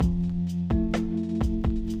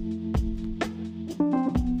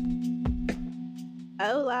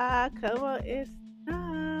¿Cómo estás?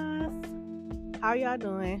 How y'all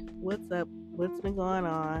doing? What's up? What's been going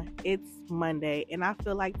on? It's Monday, and I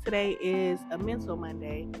feel like today is a mental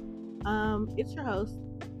Monday. It's your host,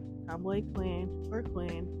 Tomboy Quinn or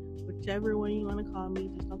Quinn, whichever one you want to call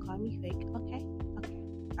me. Just don't call me fake, okay? Okay.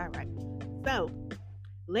 All right. So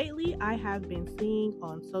lately, I have been seeing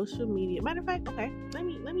on social media. Matter of fact, okay. Let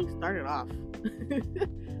me start it off.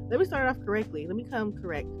 Let me start it off correctly. Let me come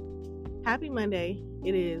correct. Happy Monday.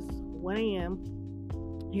 It is 1 a.m.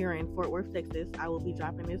 here in Fort Worth, Texas. I will be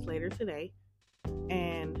dropping this later today.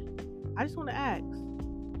 And I just want to ask,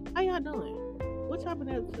 how y'all doing? What y'all been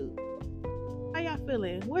up to? How y'all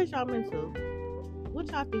feeling? Where's y'all mental?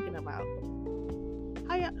 What y'all thinking about?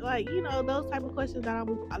 How y'all, those type of questions that I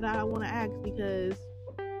want to ask, because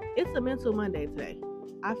it's a mental Monday today.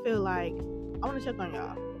 I feel like I want to check on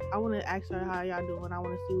y'all. I want to ask y'all how y'all doing. I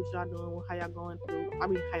want to see what y'all doing, how y'all going through.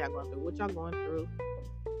 What y'all going through,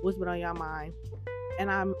 what's been on y'all mind. And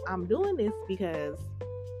I'm doing this because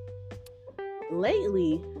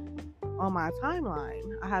lately on my timeline,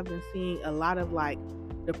 I have been seeing a lot of like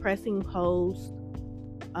depressing posts,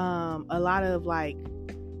 a lot of like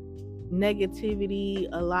negativity,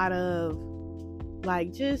 a lot of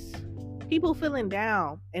like just people feeling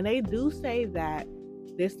down. And they do say that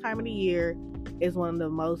this time of the year is one of the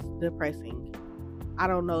most depressing. I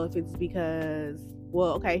don't know if it's because,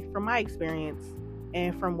 from my experience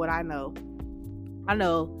and from what I know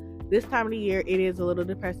this time of the year it is a little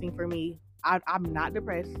depressing for me. I'm not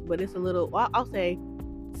depressed, but it's a little, I'll say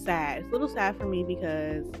sad. It's a little sad for me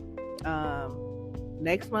because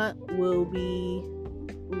next month will be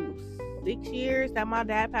 6 years that my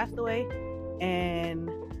dad passed away, and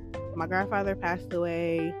my grandfather passed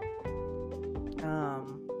away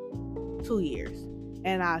 2 years.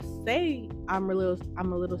 And I say I'm a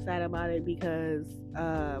little sad about it because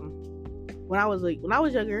when I was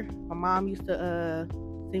younger, my mom used to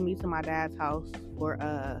send me to my dad's house for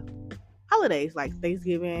holidays like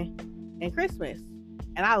Thanksgiving and Christmas.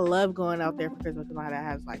 And I love going out there for Christmas because my dad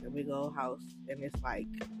has like a big old house, and it's like,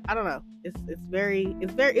 I don't know, it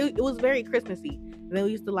was very Christmassy. And then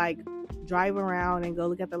we used to like drive around and go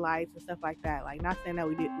look at the lights and stuff like that. Like, not saying that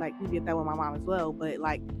we did that with my mom as well, but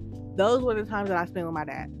like those were the times that I spent with my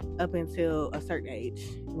dad up until a certain age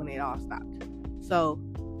when it all stopped. So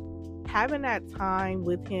having that time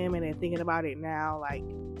with him and then thinking about it now, like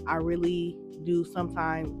I really do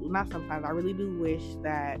I really do wish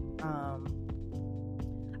that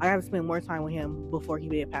I got to spend more time with him before he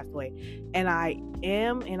did pass away. And I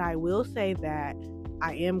will say that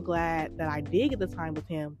I am glad that I did get the time with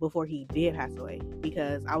him before he did pass away,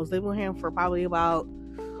 because I was living with him for probably about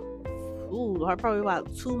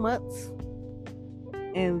 2 months,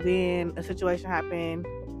 and then a situation happened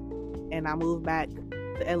and I moved back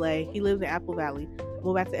to LA. He lives in Apple Valley.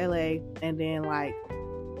 Moved back to LA, and then like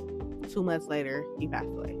 2 months later he passed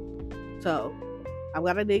away. So I'm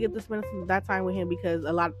glad I did get to spend that time with him, because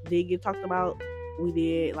a lot did get talked about. We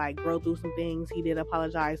did like grow through some things. He did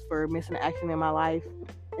apologize for missing action in my life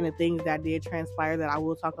and the things that did transpire that I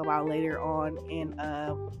will talk about later on in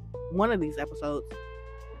one of these episodes,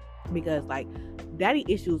 because like daddy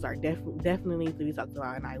issues are definitely need to be talked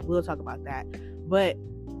about, and I will talk about that. But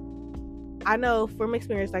I know from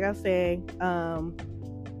experience, like I was saying,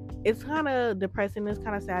 it's kind of depressing. It's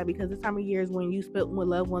kind of sad because this time of year is when you spend with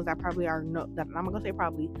loved ones that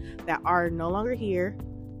that are no longer here.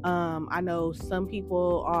 I know some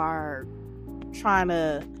people are trying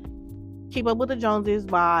to keep up with the Joneses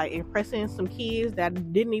by impressing some kids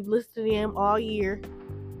that didn't even listen to them all year.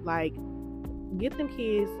 Like, get them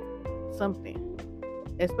kids something,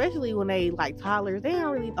 especially when they like toddlers. They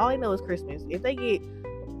don't really, all they know is Christmas. If they get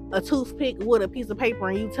a toothpick with a piece of paper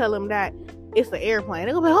and you tell them that it's an airplane,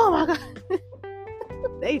 they're gonna be like, oh my god.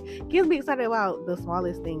 Kids be excited about the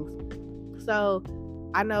smallest things. So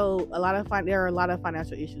I know there are a lot of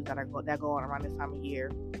financial issues that go on around this time of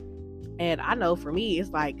year. And I know for me, it's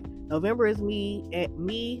like November is me,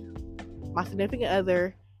 my significant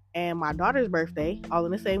other, and my daughter's birthday all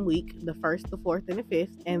in the same week, the 1st, the 4th, and the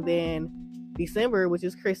 5th. And then December, which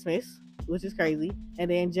is Christmas, which is crazy.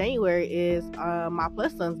 And then January is my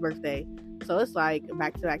plus son's birthday. So it's like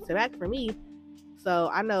back to back to back for me. So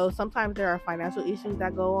I know sometimes there are financial issues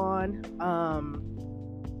that go on.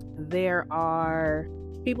 There are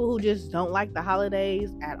people who just don't like the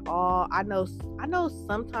holidays at all. I know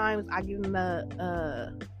sometimes I get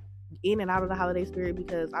in and out of the holiday spirit,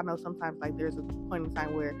 because I know sometimes like there's a point in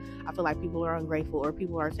time where I feel like people are ungrateful, or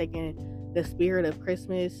people are taking the spirit of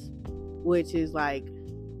Christmas, which is like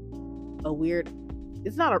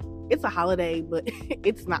it's a holiday, but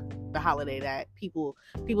it's not the holiday that people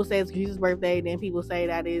say it's Jesus' birthday, then people say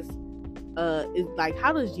that it's like,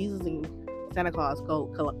 how does Jesus and Santa Claus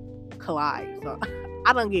collide? So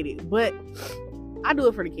I don't get it, but I do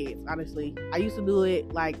it for the kids, honestly. I used to do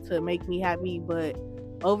it like to make me happy, but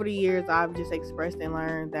over the years I've just expressed and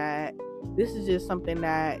learned that this is just something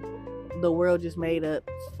that the world just made up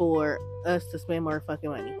for us to spend more fucking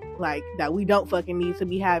money. Like, that we don't fucking need to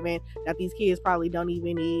be having, that these kids probably don't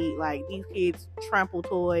even need. Like, these kids trample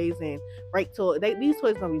toys and break toys. These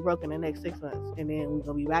toys gonna be broken in the next 6 months, and then we're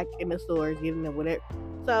gonna be back in the stores getting them whatever.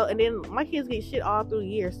 So, and then my kids get shit all through the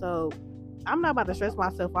year, so I'm not about to stress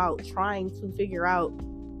myself out trying to figure out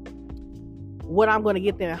what I'm going to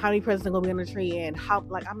get them, how many presents are going to be on the tree, and how,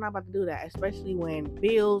 like, I'm not about to do that, especially when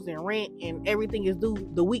bills and rent and everything is due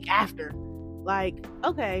the week after. Like,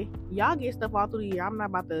 okay, y'all get stuff all through the year. I'm not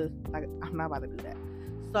about to do that.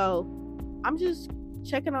 So I'm just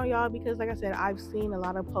checking on y'all because, like I said, I've seen a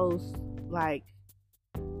lot of posts, like,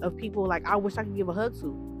 of people like I wish I could give a hug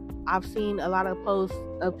to. I've seen a lot of posts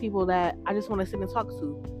of people that I just want to sit and talk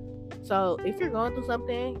to. So if you're going through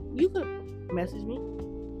something, you could message me.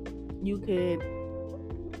 You could,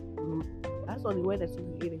 that's the only way that you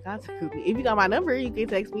can get in contact with me. If you got my number, you can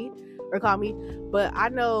text me or call me. But I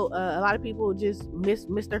know a lot of people just miss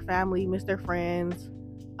their family, miss their friends.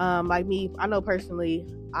 Like me, I know personally,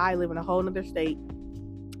 I live in a whole nother state.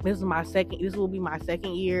 This will be my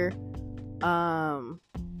second year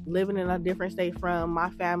living in a different state from my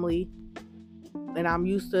family. And I'm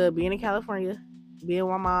used to being in California, being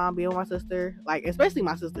with my mom, being with my sister, like, especially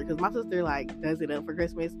my sister, because my sister, like, does it up for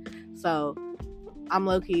Christmas. So I'm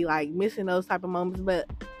low-key, like, missing those type of moments. But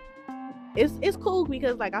it's cool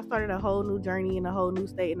because, like, I started a whole new journey in a whole new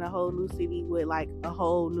state, in a whole new city with, like, a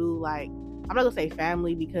whole new, like, I'm not gonna say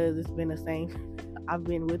family because it's been the same. I've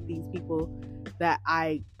been with these people that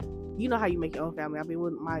you know how you make your own family. I've been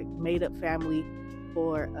with my made-up family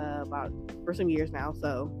for some years now.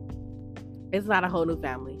 So it's not a whole new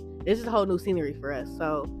family. It's just a whole new scenery for us.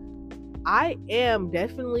 So I am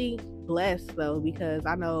definitely blessed though, because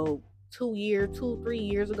I know 3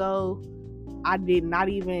 years ago, I did not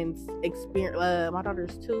even experience, my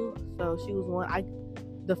daughter's 2, so she was 1.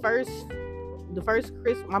 The first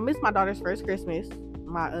Christmas, I missed my daughter's first Christmas,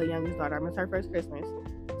 my youngest daughter, I missed her first Christmas.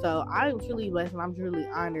 So I'm truly blessed and I'm truly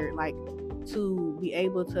honored, like, to be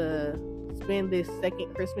able to spend this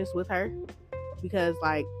second Christmas with her, because,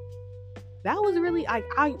 like, that was really, like,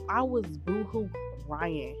 I was boohoo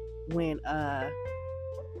crying when I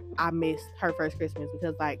missed her first Christmas,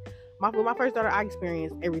 because, like, with my first daughter, I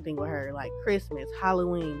experienced everything with her, like Christmas,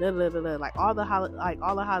 Halloween, like all the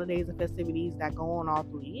holidays and festivities that go on all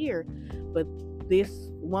through the year. But this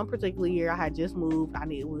one particular year, I had just moved. I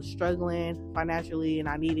was struggling financially, and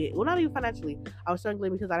I needed, well, not even financially, I was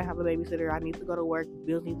struggling because I didn't have a babysitter. I need to go to work,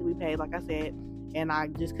 bills need to be paid, like I said, and I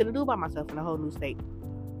just couldn't do it by myself in a whole new state.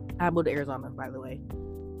 I moved to Arizona, by the way.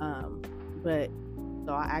 But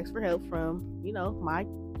so I asked for help from, you know, my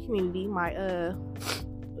community,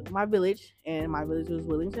 my village, and my village was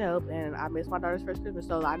willing to help, and I missed my daughter's first Christmas,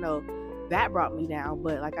 so I know that brought me down.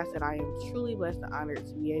 But like I said, I am truly blessed and honored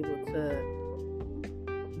to be able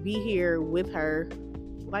to be here with her.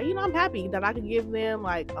 Like, you know, I'm happy that I could give them,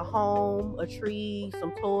 like, a home, a tree,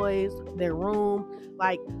 some toys, their room.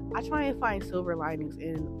 Like, I try and find silver linings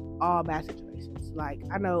in all bad situations. Like,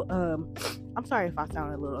 I know, I'm sorry if I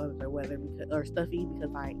sound a little under the weather or stuffy,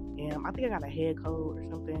 because I am. I think I got a head cold or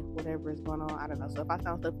something, whatever is going on. I don't know. So if I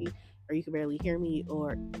sound stuffy, or you can barely hear me,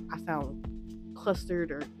 or I sound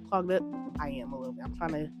clustered or clogged up, I am a little bit. I'm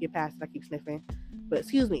trying to get past it. I keep sniffing. But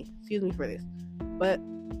excuse me for this. But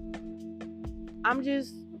I'm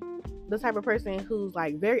just the type of person who's,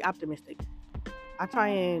 like, very optimistic. I try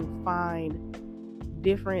and find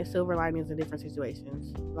different silver linings in different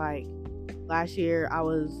situations. Like, last year, I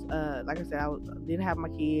was, like I said, didn't have my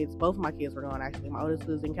kids. Both of my kids were gone, actually. My oldest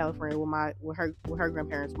was in California with her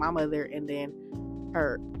grandparents, my mother, and then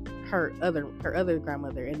her other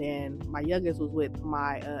grandmother, and then my youngest was with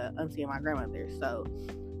my auntie and my grandmother. So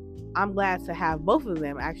I'm glad to have both of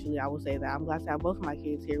them. Actually, I will say that I'm glad to have both of my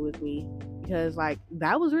kids here with me, because, like,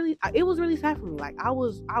 it was really sad for me. Like, I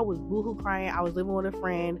was boohoo crying. I was living with a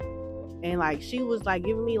friend, and, like, she was, like,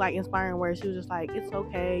 giving me, like, inspiring words. She was just like, it's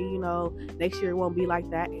okay, you know, next year it won't be like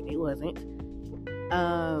that. And it wasn't.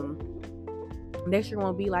 Next year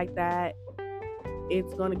won't be like that.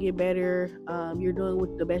 It's gonna get better. You're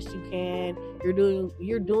doing the best you can. You're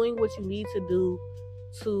doing what you need to do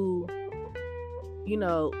to, you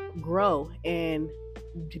know, grow and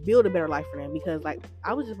to build a better life for them, because, like,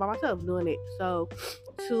 I was just by myself doing it. So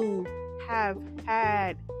to have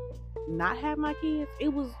had not have my kids,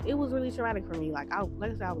 it was really traumatic for me. Like I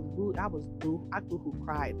said, I boo-hoo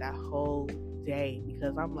cried that whole day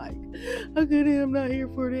because I'm like, how could I'm not here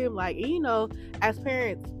for them? Like, as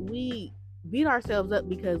parents, we beat ourselves up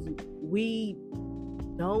because we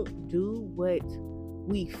don't do what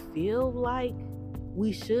we feel like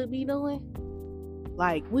we should be doing.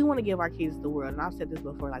 Like, we want to give our kids the world, and I've said this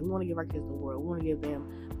before. Like, we want to give our kids the world. We want to give them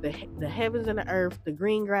the heavens and the earth, the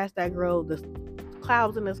green grass that grows, the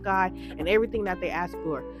clouds in the sky, and everything that they ask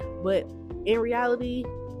for. But in reality,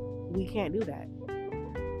 we can't do that.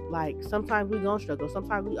 Like, sometimes we're going to struggle.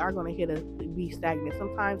 Sometimes we are going to be stagnant.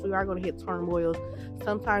 Sometimes we are going to hit turmoils.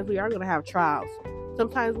 Sometimes we are going to have trials.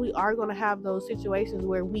 Sometimes we are going to have those situations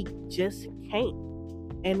where we just can't.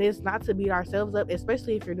 And it's not to beat ourselves up,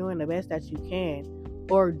 especially if you're doing the best that you can,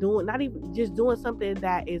 or not even just doing something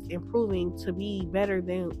that is improving to be better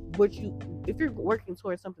than if you're working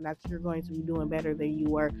towards something that you're going to be doing better than you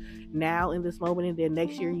were now in this moment, and then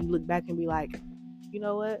next year you look back and be like, you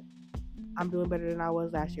know what? I'm doing better than I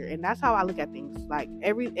was last year. And that's how I look at things. Like,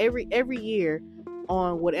 every year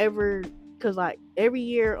on whatever, because like every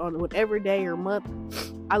year on whatever day or month,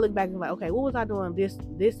 I look back and be like, okay, what was I doing this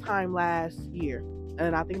time last year?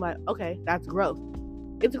 And I think like, okay, that's growth.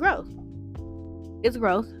 It's growth.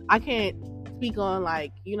 I can't speak on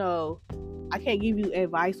like, I can't give you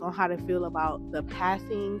advice on how to feel about the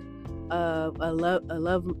passing of a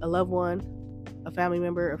loved one, a family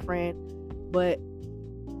member, a friend, but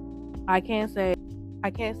I can't say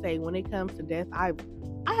when it comes to death, I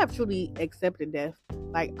have truly accepted death.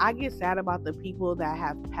 Like, I get sad about the people that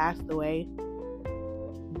have passed away,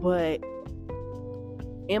 but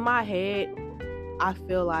in my head, I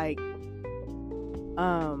feel like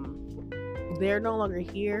they're no longer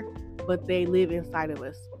here, but they live inside of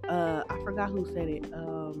us. I forgot who said it.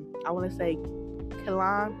 I want to say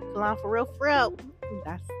Kalan for real.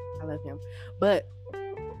 I love him. But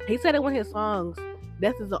he said in one of his songs,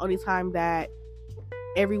 death is the only time that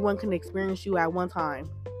everyone can experience you at one time.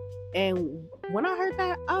 And when I heard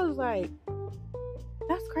that, I was like,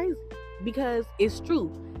 that's crazy, because it's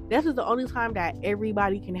true. Death is the only time that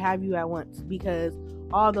everybody can have you at once, because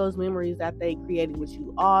all those memories that they created with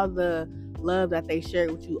you, all the love that they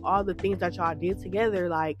shared with you, all the things that y'all did together,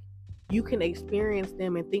 like, you can experience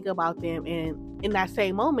them and think about them, and in that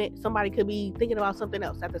same moment, somebody could be thinking about something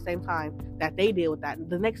else at the same time that they did with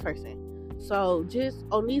the next person. So just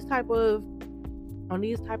on these type of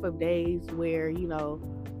days where you're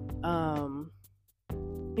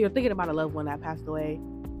thinking about a loved one that passed away,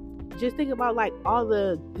 just think about like all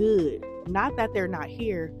the good. Not that they're not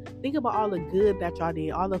here. Think about all the good that y'all did,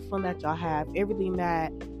 all the fun that y'all have, everything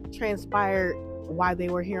that transpired while they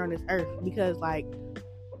were here on this earth. Because like,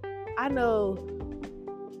 I know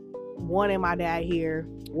wanting my dad here,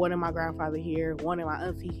 wanting my grandfather here, wanting my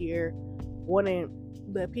auntie here, wanting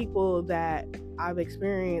the people that I've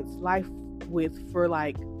experienced life with for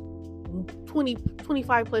like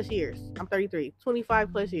 25 plus years. I'm 33,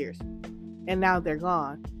 25 plus years. And now they're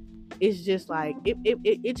gone. It's just like,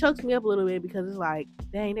 it chokes me up a little bit, because it's like,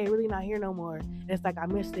 dang, they really not here no more. And it's like, I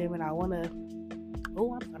miss them, and I want to,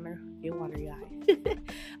 I'm gonna get watery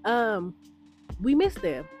eyed. We miss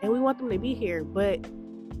them, and we want them to be here. But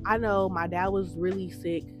I know my dad was really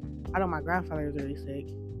sick. I know my grandfather was really sick.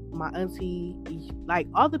 My auntie, like,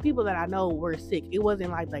 all the people that I know were sick. It wasn't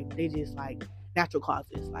like they just like natural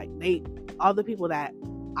causes. Like, all the people that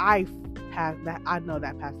I know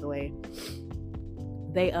that passed away,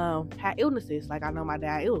 they had illnesses. Like, I know my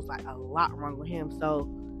dad, it was like a lot wrong with him. So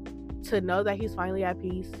to know that he's finally at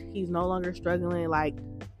peace, he's no longer struggling, like,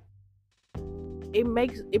 it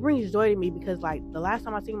brings joy to me, because like the last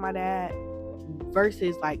time I seen my dad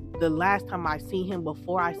versus like the last time I seen him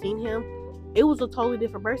before I seen him, it was a totally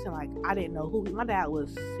different person. Like, I didn't know who my dad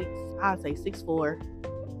was. I'd say 6'4".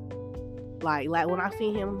 Like when I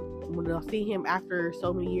see him after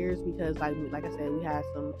so many years, because like I said,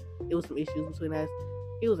 it was some issues between us.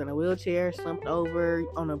 He was in a wheelchair, slumped over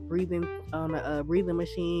on a breathing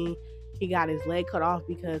machine. He got his leg cut off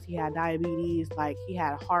because he had diabetes. Like, he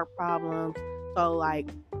had heart problems. So like,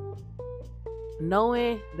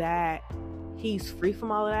 knowing that he's free from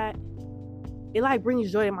all of that, it like brings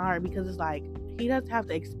joy in my heart, because it's like, he doesn't have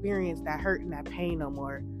to experience that hurt and that pain no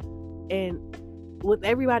more. And with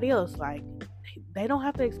everybody else, like, they don't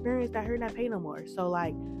have to experience that hurt and that pain no more. So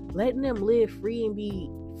like, letting them live free and be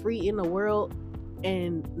free in the world,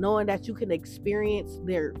 and knowing that you can experience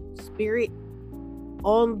their spirit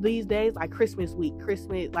on these days, like Christmas week,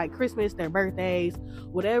 Christmas, their birthdays,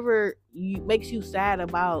 whatever makes you sad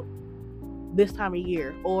about this time of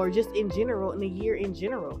year, or just in general, in the year in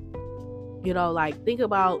general. Like, think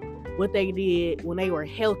about what they did when they were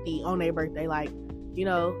healthy on their birthday. Like,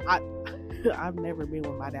 I've never been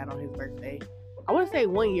with my dad on his birthday. I want to say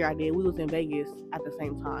one year I did. We was in Vegas at the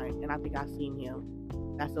same time, and I think I seen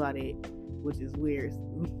him. That's about it, which is weird.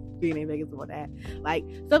 Being in Vegas with that, like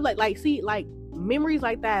stuff like memories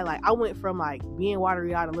like that. Like I went from like being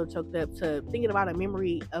watery eyed and a little choked up to thinking about a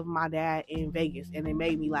memory of my dad in Vegas, and it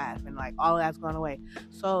made me laugh, and like all of that's gone away.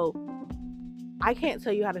 So I can't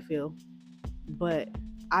tell you how to feel, but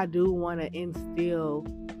I do want to instill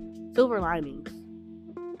silver linings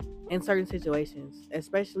in certain situations,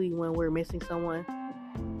 especially when we're missing someone.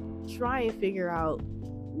 Try and figure out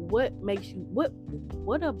what makes you what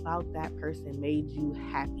about that person made you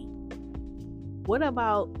happy. What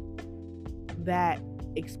about that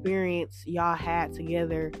experience y'all had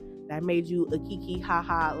together that made you a kiki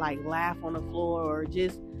haha, like laugh on the floor, or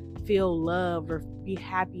just feel loved or be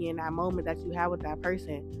happy in that moment that you had with that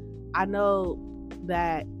person? I know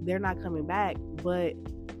that they're not coming back, but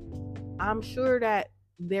I'm sure that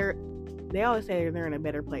they always say they're in a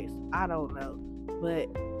better place. I don't know, but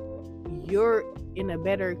you're in a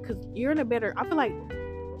better, I feel like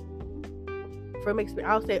from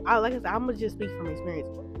experience, like I said, I'm gonna just speak from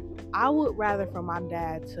experience. I would rather for my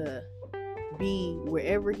dad to be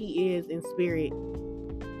wherever he is in spirit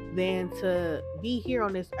than to be here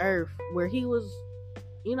on this earth where he was,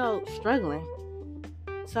 struggling.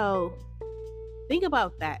 So think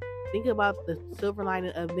about that. Think about the silver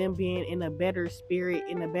lining of them being in a better spirit,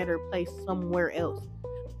 in a better place somewhere else.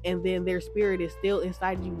 And then their spirit is still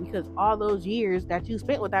inside you, because all those years that you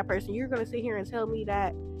spent with that person, you're going to sit here and tell me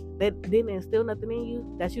that didn't instill nothing in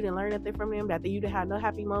you, that you didn't learn nothing from them, that you didn't have no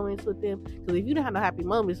happy moments with them. Because if you didn't have no happy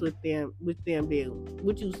moments with them, then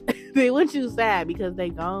what you sad because they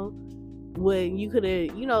gone, when you could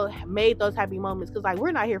have, made those happy moments. Because like,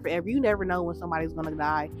 we're not here forever. You never know when somebody's going to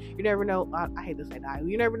die. You never know. I hate to say die.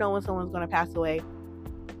 You never know when someone's going to pass away.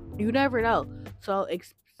 You never know. So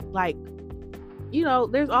there's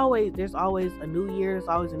always a new year. There's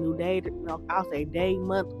always a new day. I'll say day,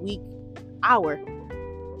 month, week, hour.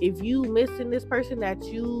 If you missing this person that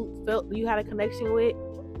you felt you had a connection with,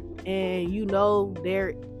 and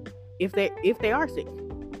if they are sick,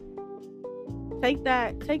 take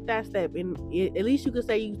that step, and at least you can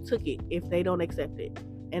say you took it if they don't accept it,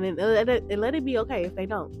 and then let it be okay if they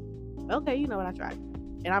don't. Okay, you know what, I tried,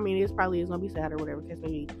 and I mean it's gonna be sad or whatever case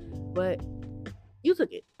may be, but you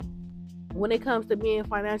took it. When it comes to being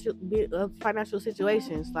financial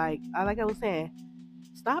situations, like I was saying,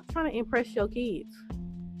 stop trying to impress your kids.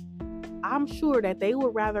 I'm sure that they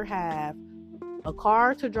would rather have a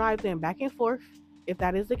car to drive them back and forth, if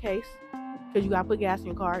that is the case, because you got to put gas in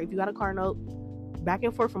your car. If you got a car note, back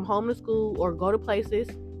and forth from home to school or go to places,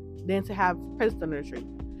 than to have presents under the tree,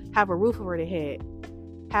 have a roof over their head,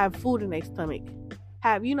 have food in their stomach,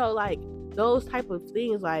 have, like those type of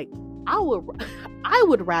things. Like I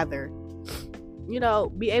would rather,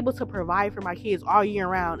 be able to provide for my kids all year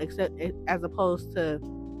round, as opposed to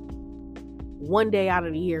one day out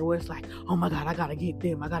of the year where it's like, oh my God, I gotta get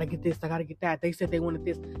them, I gotta get this, I gotta get that. They said they wanted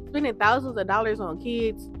this. Spending thousands of dollars on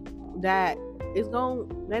kids that's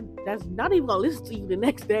not even gonna listen to you the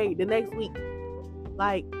next day, the next week.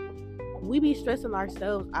 Like, we be stressing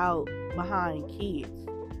ourselves out behind kids.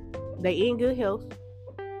 They in good health.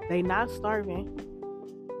 They not starving.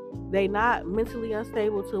 They not mentally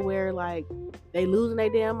unstable to where like they losing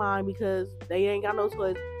their damn mind because they ain't got no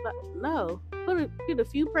choice. No. Put a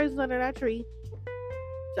few presents under that tree.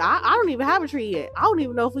 So I don't even have a tree yet. I don't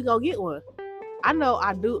even know if we gonna get one. I know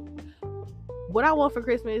I do. What I want for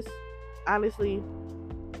Christmas, honestly,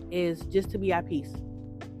 is just to be at peace.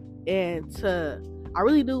 And I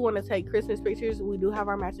really do want to take Christmas pictures. We do have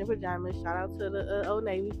our matching pajamas. Shout out to the Old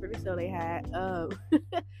Navy for the sale they had.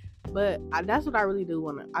 But that's what I really do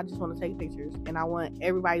want to. I just want to take pictures, and I want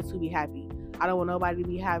everybody to be happy. I don't want nobody to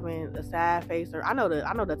be having a sad face. Or I know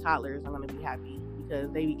the toddlers are gonna be happy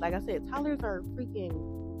because they, like I said, toddlers are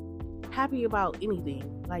freaking happy about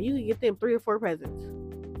anything. Like, you can get them 3 or 4 presents,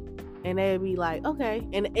 and they'll be like, okay,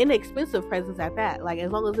 and inexpensive presents at that. Like,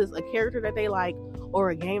 as long as it's a character that they like,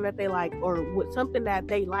 or a game that they like, or with something that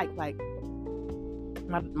they like. Like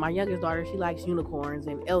my youngest daughter, she likes unicorns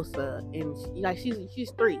and Elsa, and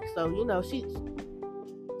she's 3, so she's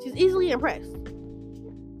easily impressed.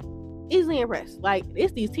 Like,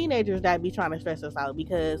 it's these teenagers that be trying to stress us out,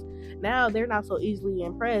 because now they're not so easily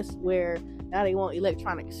impressed, where now they want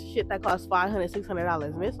electronic shit that costs $500-$600,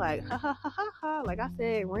 and it's like, ha ha ha ha ha. Like I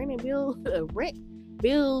said, rent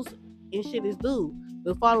bills and shit is due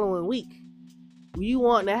the following week. You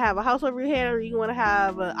want to have a house over your head, or you want to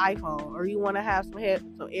have an iPhone, or you want to have some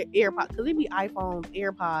AirPods? Because it be iPhones,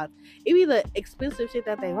 AirPods. It be the expensive shit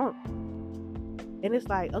that they want. And it's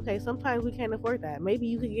like, okay, sometimes we can't afford that. Maybe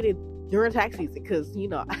you could get it during tax season, because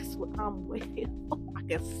I swear I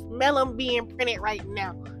can smell them being printed right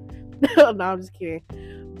now. No, I'm just kidding.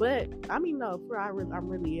 But I mean, no, I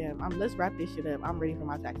really am. Let's wrap this shit up. I'm ready for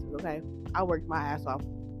my taxes. Okay, I worked my ass off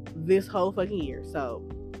this whole fucking year, so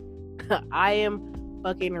I am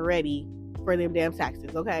fucking ready for them damn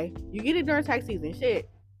taxes. Okay, you get it during tax season. Shit,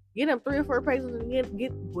 get them 3 or 4 appraisals and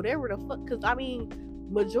get whatever the fuck. Because I mean,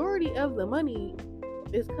 majority of the money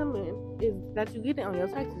is that you get it on your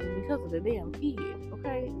taxes because of the damn kid.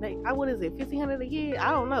 Okay, like, what is it, $1,500 a kid? I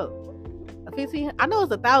don't know. I know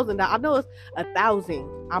it's $1,000. I know it's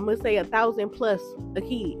 1,000. I'm gonna say 1,000 plus a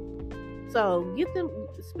kid. So get them,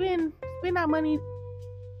 spend that money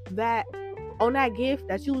on that gift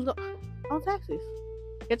that you was on taxes.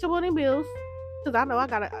 Catch up on them bills, because I know I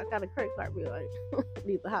got a credit card bill I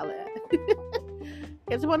need to holler at.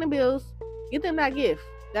 Catch up on them bills. Get them that gift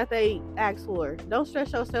that they asked for. Don't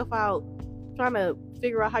stress yourself out trying to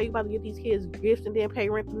figure out how you about to get these kids gifts and then pay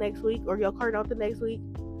rent the next week, or your car note the next week.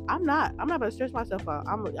 I'm not about to stress myself out.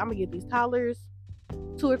 I'm gonna get these toddlers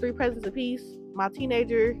 2 or 3 presents apiece. My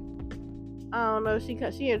teenager, I don't know,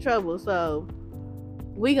 she in trouble, so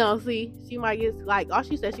we gonna see. She might get, like, all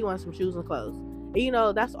she said, she wants some shoes and clothes. And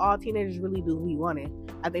that's all teenagers really do be wanting.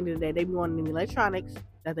 At the end of the day, they be wanting electronics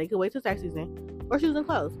that they could wait till tax season, or shoes and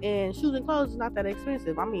clothes. And shoes and clothes is not that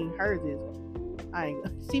expensive. I mean, hers is.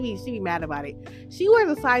 She be mad about it. She wears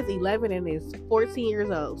a size 11 and is 14 years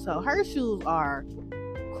old, so her shoes are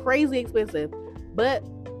crazy expensive. But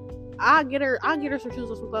I'll get her some shoes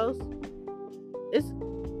or some clothes.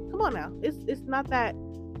 Come on now. It's not that.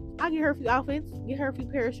 I'll get her a few outfits, get her a few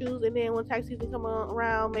pair of shoes, and then when tax season come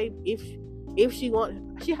around, maybe if she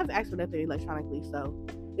has to ask for nothing electronically. So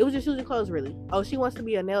it was just shoes and clothes, really. Oh, she wants to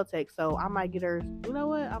be a nail tech, so I might get her. You know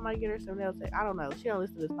what? I might get her some nail tech. I don't know. She don't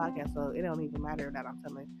listen to this podcast, so it don't even matter that I'm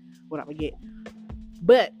telling what I'm gonna get.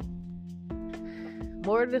 But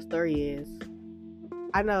more of the story is,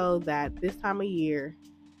 I know that this time of year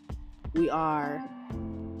we are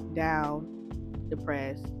down,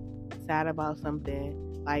 depressed, sad about something.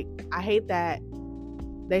 Like, I hate that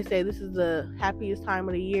they say this is the happiest time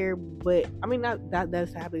of the year, but I mean, not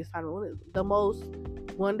that's the happiest time. The most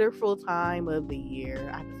wonderful time of the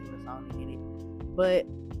year. I have to sing the song to get it, but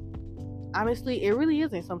honestly, it really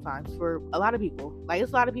isn't sometimes for a lot of people. Like,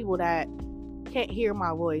 it's a lot of people that can't hear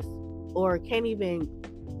my voice or can't even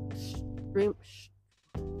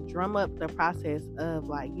drum up the process of,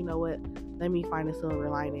 like, you know what? Let me find a silver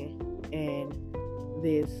lining in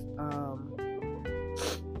this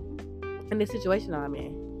situation I'm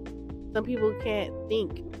in. Some people can't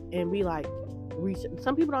think and be like,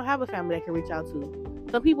 some people don't have a family that can reach out to.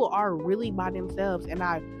 Some people are really by themselves, and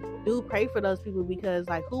I do pray for those people, because,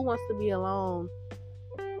 like, who wants to be alone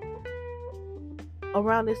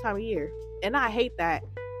around this time of year? And I hate that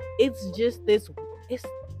it's just this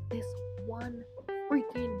one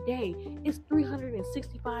freaking day. It's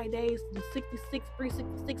 365 days,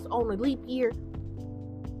 366 on a leap year,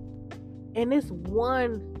 and it's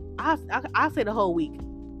one. I say the whole week.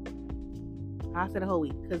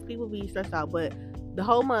 Because people be stressed out, but the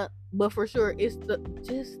whole month. But for sure, it's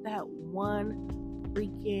just that one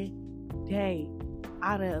freaking day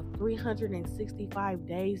out of 365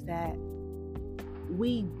 days that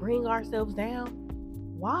we bring ourselves down.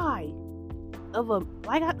 Why? Y'all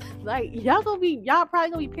probably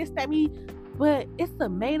gonna be pissed at me, but it's a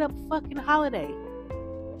made up fucking holiday.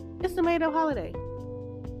 It's a made up holiday.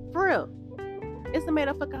 For real. It's a made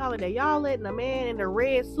up fucking holiday. Y'all letting a man in a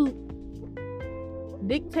red suit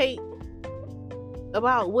dictate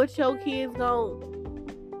about what your kids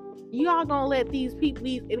y'all gonna let these people,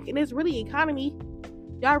 and it's really economy.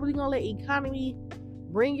 Y'all really gonna let economy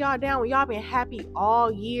bring y'all down when y'all been happy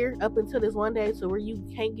all year up until this one day, so where you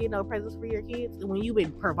can't get no presents for your kids, and when you've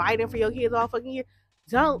been providing for your kids all fucking year?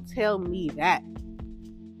 Don't tell me that.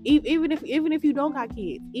 Even if you don't got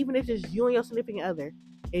kids, even if it's you and your significant other,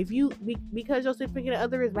 because your significant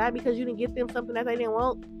other is mad because you didn't get them something that they didn't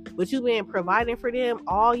want, but you've been providing for them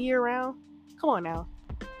all year round, come on now.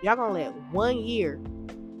 Y'all gonna let 1 year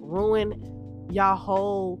ruin y'all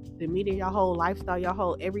whole demeanor, y'all whole lifestyle, y'all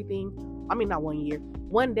whole everything? I mean, not 1 year,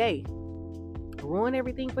 1 day ruin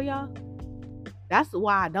everything for y'all? That's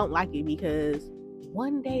why I don't like it, because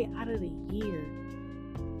 1 day out of the year,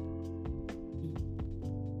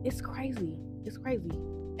 it's crazy.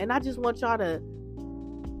 And I just want y'all to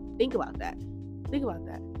think about that.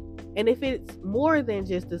 And if it's more than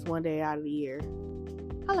just this 1 day out of the year,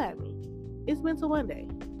 holla at me. it's Mental Monday.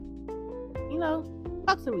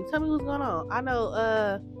 Talk to me. Tell me what's going on. I know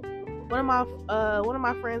one of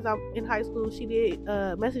my friends out in high school, she did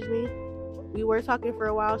message me. We were talking for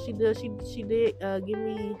a while. She did give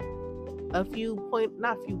me not few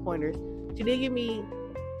pointers. She did give me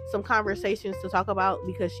some conversations to talk about,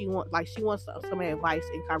 because she wants some advice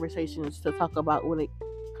and conversations to talk about when it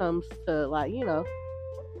comes to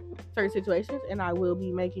certain situations, and I will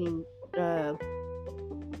be making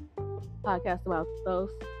podcasts about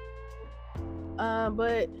those.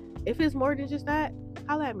 But if it's more than just that,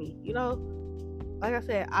 holla at me. Like I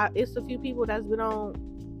said, it's a few people that's been on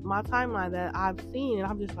my timeline that I've seen, and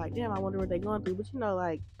I'm just like, damn, I wonder what they're going through. But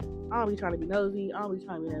I don't be trying to be nosy. I don't be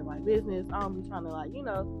trying to be in my business. I don't be trying to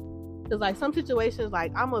because some situations,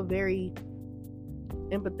 I'm a very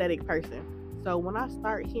empathetic person. So when I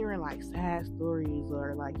start hearing sad stories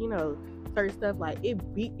or certain stuff,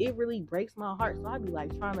 it really breaks my heart. So I'm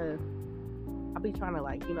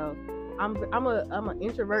an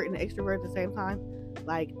introvert and an extrovert at the same time.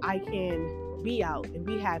 I can be out and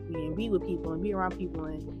be happy and be with people and be around people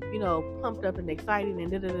and pumped up and excited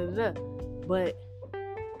and da da da da. But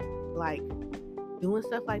doing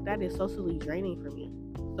stuff like that is socially draining for me.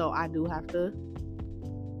 So I do have to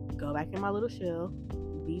go back in my little shell,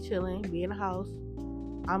 be chilling, be in the house.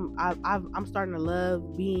 I'm starting to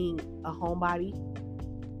love being a homebody.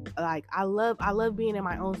 I love being in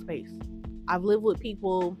my own space. I've lived with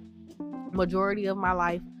people majority of my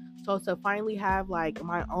life, so to finally have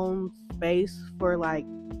my own space for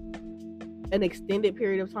an extended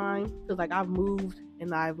period of time, because I've moved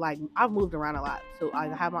and I've moved around a lot, so I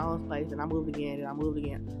have my own space, and I moved again and I moved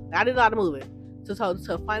again. I did a lot of moving, so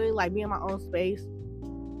to finally be in my own space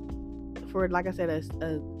for a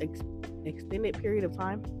extended period of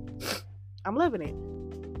time, I'm loving it.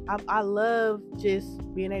 I love just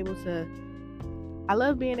being able to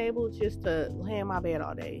just to lay in my bed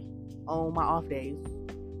all day on my off days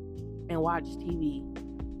and watch TV.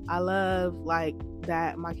 I love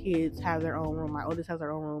that my kids have their own room. My oldest has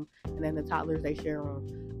her own room, and then the toddlers, they share a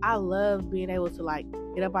room. I love being able to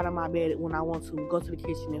get up out of my bed when I want to, go to the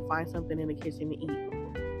kitchen and find something in the kitchen to eat.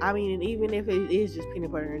 I mean, and even if it is just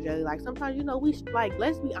peanut butter and jelly, sometimes we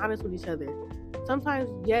let's be honest with each other. Sometimes,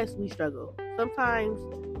 yes, we struggle. Sometimes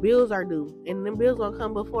bills are due, and them bills gonna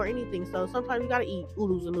come before anything. So sometimes you gotta eat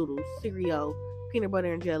oodles and noodles, cereal, peanut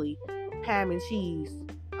butter and jelly, ham and cheese.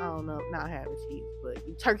 I don't know, not ham and cheese, but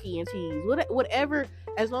turkey and cheese, whatever.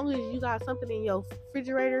 As long as you got something in your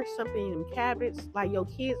refrigerator, something in cabinets, your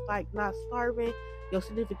kids not starving, your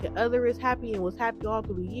significant other is happy and was happy all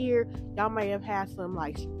through the year. Y'all may have had some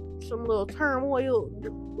little turmoil,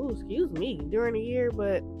 during the year,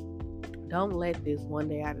 but don't let this one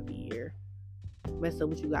day out of the year mess up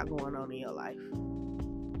what you got going on in your life.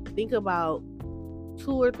 Think about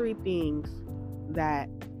 2 or 3 things that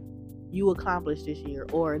you accomplished this year,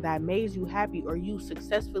 or that made you happy, or you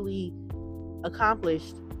successfully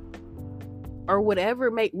accomplished, or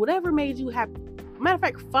whatever made you happy. Matter of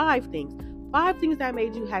fact, 5 things that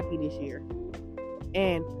made you happy this year.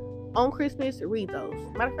 And on Christmas, read those.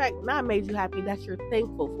 Matter of fact, not made you happy, that you're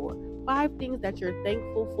thankful for. 5 things that you're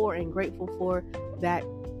thankful for and grateful for that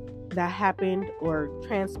happened or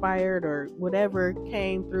transpired, or whatever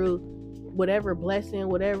came through, whatever blessing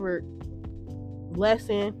or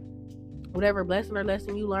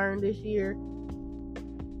lesson you learned this year.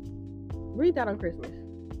 Read that on Christmas.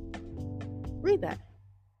 Read that.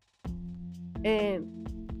 And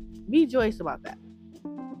be joyous about that.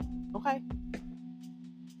 Okay?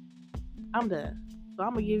 I'm done. So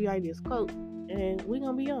I'm going to give you this quote, and we're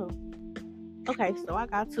going to be on. Okay, so I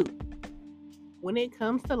got 2. When it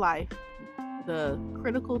comes to life, the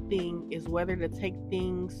critical thing is whether to take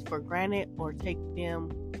things for granted or take them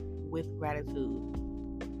with gratitude.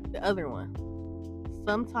 The other one,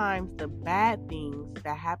 sometimes the bad things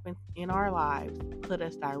that happen in our lives put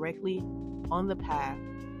us directly on the path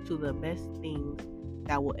to the best things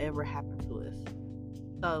that will ever happen to us.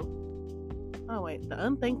 The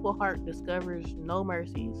unthankful heart discovers no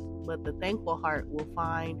mercies, but the thankful heart will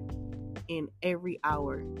find in every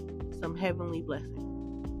hour some heavenly blessing.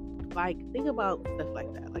 Think about stuff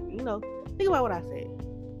like that. Think about what I said.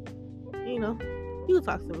 You can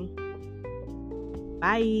talk to me.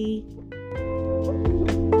 Bye.